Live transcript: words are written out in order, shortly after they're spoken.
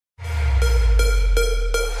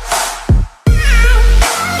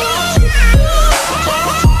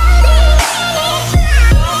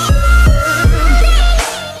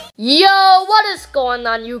going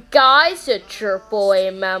on, you guys? It's your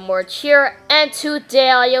boy Magmaroid here, and today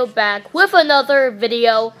I am back with another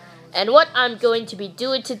video. And what I'm going to be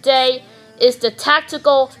doing today is the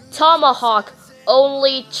Tactical Tomahawk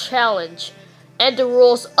only challenge. And the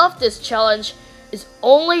rules of this challenge is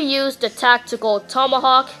only use the Tactical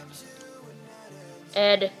Tomahawk.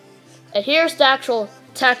 And here's the actual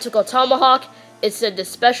Tactical Tomahawk. It's in the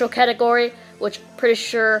special category, which I'm pretty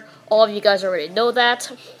sure all of you guys already know that.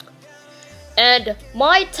 And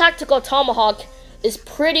my Tactical Tomahawk is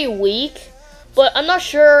pretty weak, but I'm not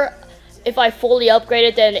sure if I fully upgrade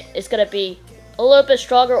it, then it's gonna be a little bit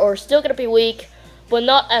stronger or still gonna be weak, but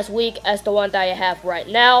not as weak as the one that I have right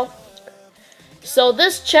now. So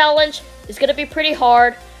this challenge is gonna be pretty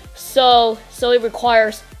hard, so it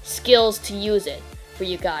requires skills to use it for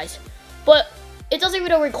you guys. But it doesn't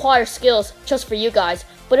even require skills just for you guys,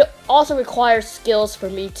 but it also requires skills for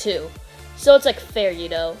me too. So it's like fair, you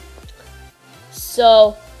know.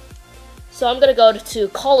 So I'm gonna go to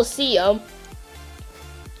Coliseum.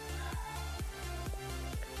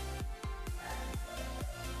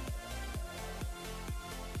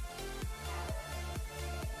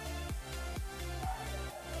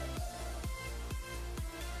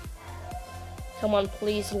 Come on,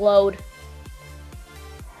 please load.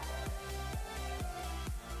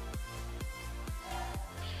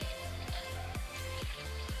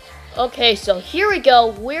 Okay, so here we go.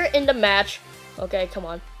 We're in the match. Okay, come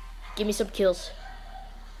on. Give me some kills.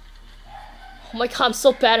 Oh my god, I'm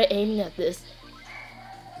so bad at aiming at this.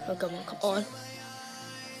 Oh, come on, come on.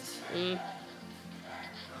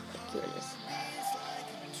 Goodness.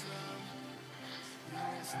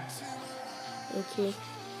 Okay.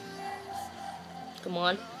 Come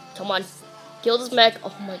on. Come on. Kill this mech.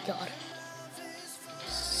 Oh my god.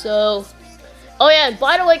 So... Oh yeah, and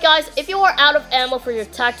by the way guys, if you are out of ammo for your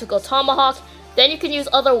Tactical Tomahawk, then you can use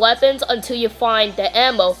other weapons until you find the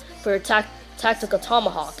ammo for your Tactical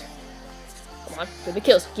Tomahawk. Come on, give me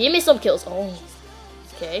kills. Give me some kills. Oh,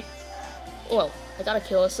 okay. Whoa, I got a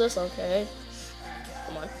kill assist. Okay.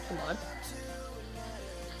 Come on, come on.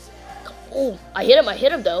 Oh, I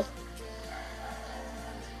hit him though.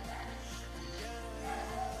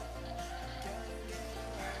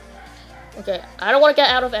 Okay, I don't want to get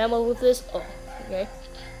out of ammo with this. Oh, okay.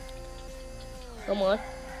 Come on.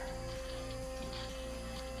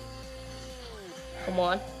 Come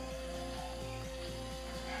on.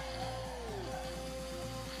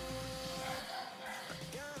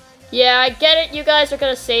 Yeah, I get it. You guys are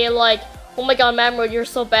gonna say like, oh my god, Magmaroid, you're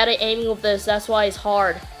so bad at aiming with this. That's why it's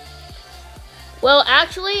hard. Well,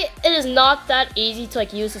 actually, it is not that easy to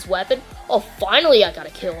like use this weapon. Oh, finally I got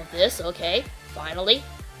a kill with this. Okay, finally.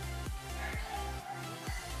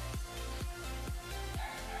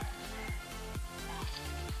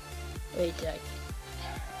 Wait,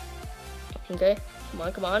 okay, come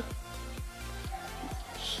on, come on.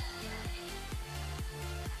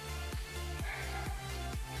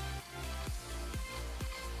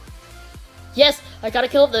 Yes, I got a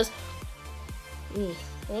kill of this.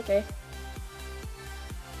 Okay.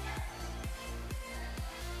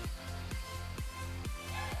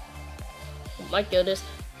 Oh my goodness.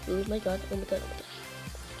 Oh my god, oh my god, oh my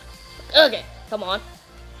god. Okay, come on.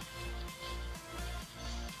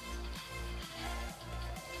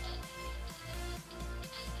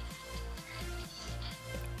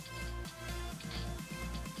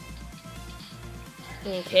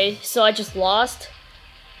 Okay, so I just lost.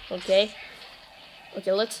 Okay,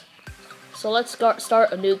 let's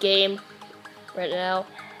start a new game right now.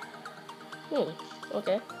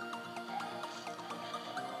 Okay.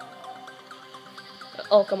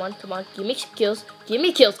 Oh, come on, come on, give me kills, give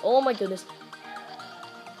me kills. Oh my goodness.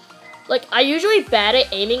 Like, I usually bad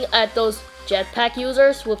at aiming at those jetpack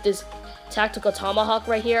users with this Tactical Tomahawk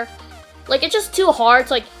right here. Like, it's just too hard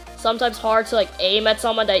to like. Sometimes hard to like aim at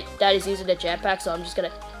someone that is using the jetpack, so I'm just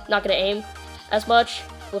not gonna aim as much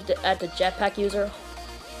with at the jetpack user.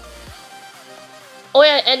 Oh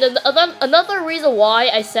yeah, and then another reason why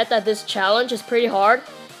I said that this challenge is pretty hard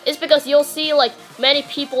is because you'll see like many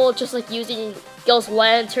people just like using ghost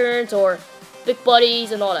lanterns or big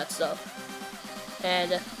buddies and all that stuff,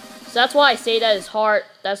 and so that's why I say that it's hard.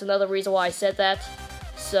 That's another reason why I said that.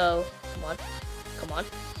 So come on, come on,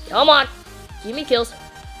 come on, give me kills.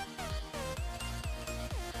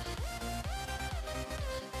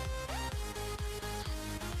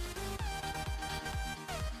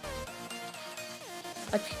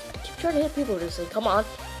 I keep trying to hit people with this thing. Come on.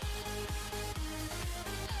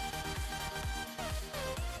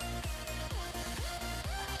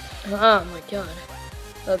 Oh my god.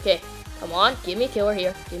 Okay. Come on. Give me a killer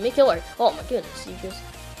here. Give me a killer. Oh my goodness. You just...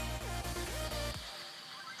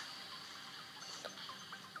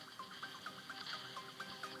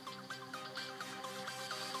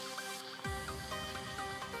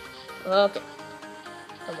 Okay.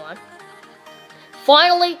 Come on.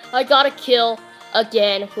 Finally, I got a kill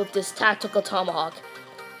again with this Tactical Tomahawk.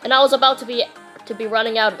 And I was about to be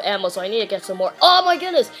running out of ammo, so I need to get some more. Oh my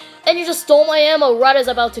goodness! And you just stole my ammo right as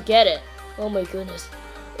I was about to get it. Oh my goodness.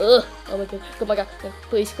 Ugh. Oh my god. Oh my god.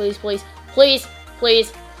 Please, please, please. Please,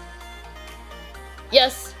 please.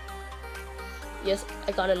 Yes. Yes,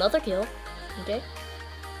 I got another kill. Okay.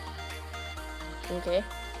 Okay.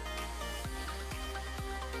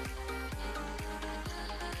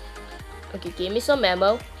 Okay, give me some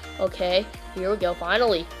ammo. Okay, here we go.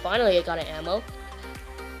 Finally I got an ammo.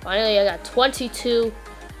 Finally, I got 22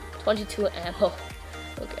 ammo.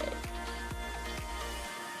 Okay.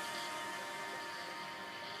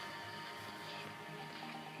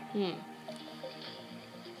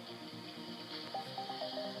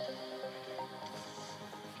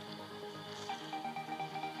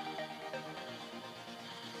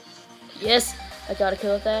 Yes, I got a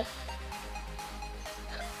kill with that.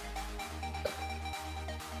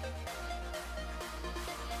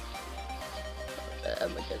 Oh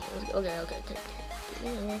my goodness. Okay.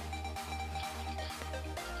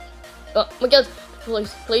 Oh my god.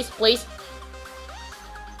 Please, please, please.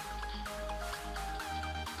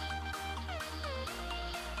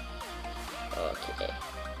 Okay.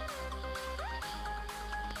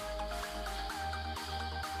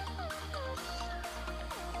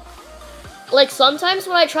 Like, sometimes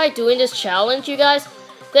when I try doing this challenge, you guys,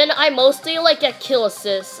 then I mostly, like, get kill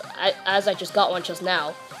assists, as I just got one just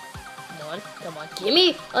now. Come on, give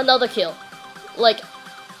me another kill. Like,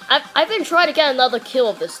 I've been trying to get another kill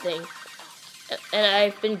of this thing. And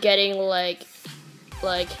I've been getting, like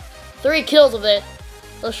 3 kills of it.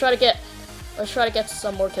 Let's try to get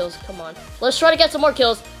some more kills, come on. Let's try to get some more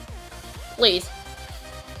kills. Please.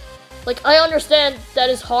 Like, I understand that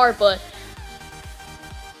is hard, but...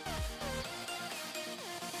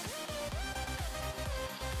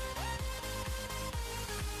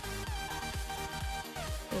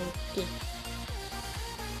 Okay.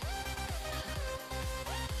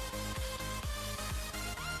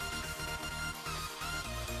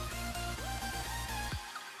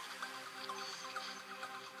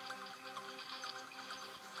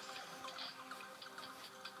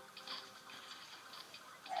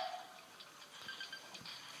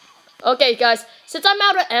 Okay, guys, since I'm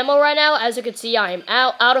out of ammo right now, as you can see, I am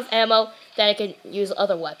out of ammo, then I can use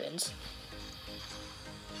other weapons.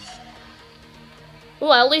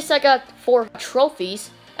 Well, at least I got 4 trophies.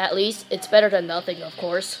 At least, it's better than nothing, of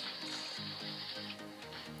course.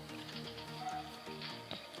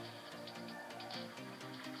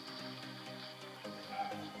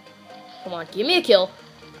 Come on, give me a kill.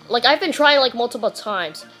 Like, I've been trying, like, multiple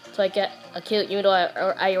times to get a kill, even though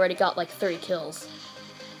I already got, like, 3 kills.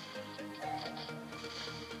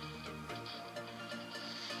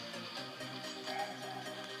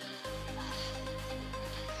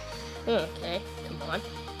 Okay, come on.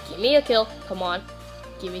 Give me a kill. Come on.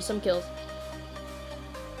 Give me some kills.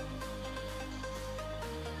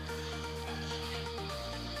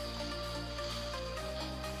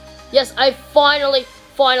 Yes, I finally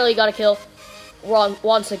got a kill.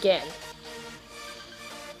 Once again.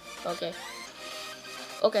 Okay.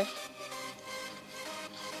 Okay.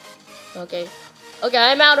 Okay. Okay,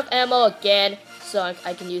 I'm out of ammo again, so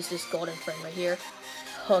I can use this golden frame right here.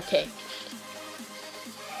 Okay.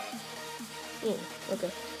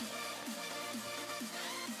 Okay.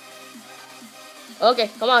 Okay,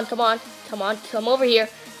 come over here.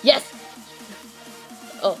 Yes!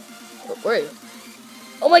 Oh, where are you?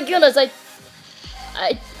 Oh my goodness,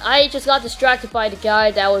 I just got distracted by the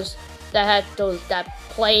guy that had that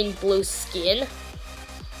plain blue skin.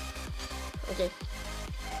 Okay.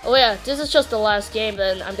 Oh yeah, this is just the last game,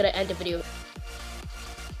 then I'm gonna end the video.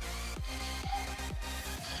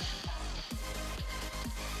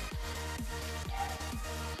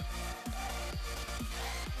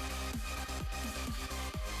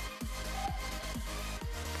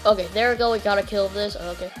 Okay, there we go. We gotta kill this.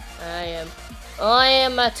 Okay, I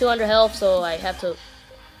am at 200 health, so I have to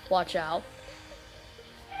watch out.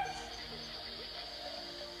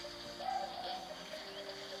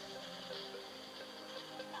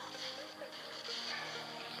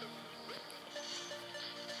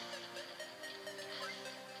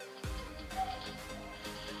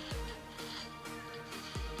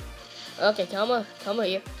 Okay, come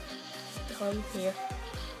here. Come here.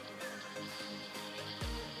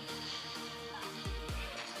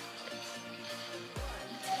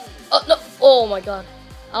 Oh no! Oh my god!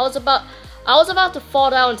 I was about to fall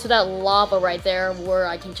down into that lava right there, where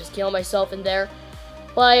I can just kill myself in there,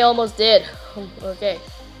 but I almost did. Okay.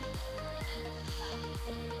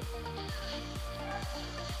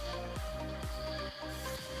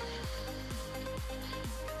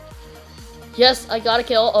 Yes, I got a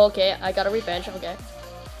kill. Okay, I got a revenge. Okay.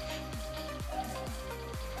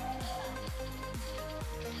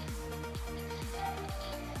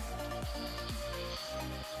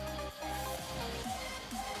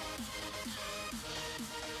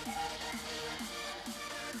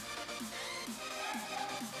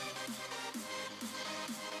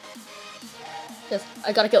 Yes,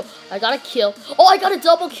 I got a kill. I got a kill. Oh, I got a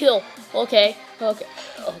double kill. Okay, okay,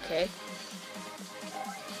 okay.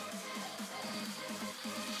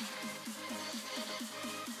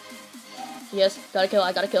 Yes, got a kill.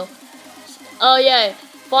 I got a kill. Oh yeah,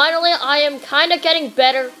 finally I am kind of getting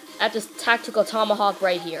better at this Tactical Tomahawk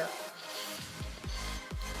right here.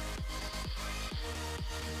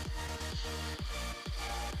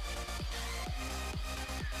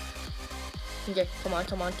 Okay, come on,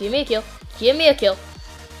 come on. Give me a kill. Give me a kill.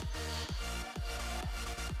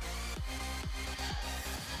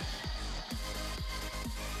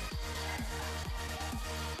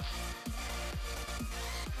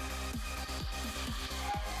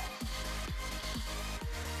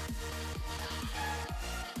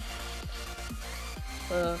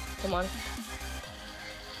 Come on.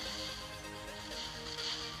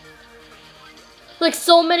 Like,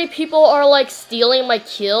 so many people are like stealing my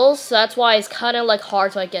kills, so that's why it's kind of like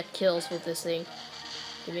hard to get kills with this thing.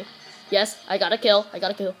 Give me. Yes, I got a kill. I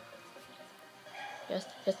got a kill. Yes,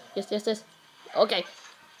 yes, yes, yes, yes. Okay.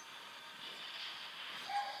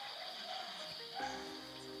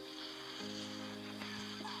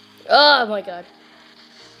 Oh my god.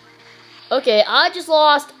 Okay, I just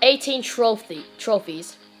lost 18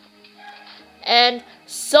 trophies. And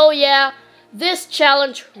so yeah, this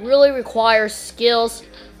challenge really requires skills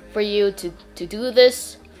for you to do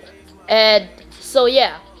this. And so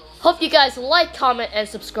yeah, hope you guys like, comment, and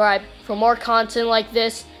subscribe for more content like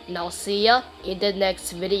this. And I'll see ya in the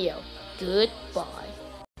next video. Goodbye.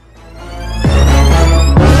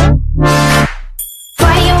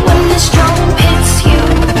 Fire when it's strong, it's you.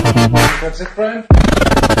 That's it, friend?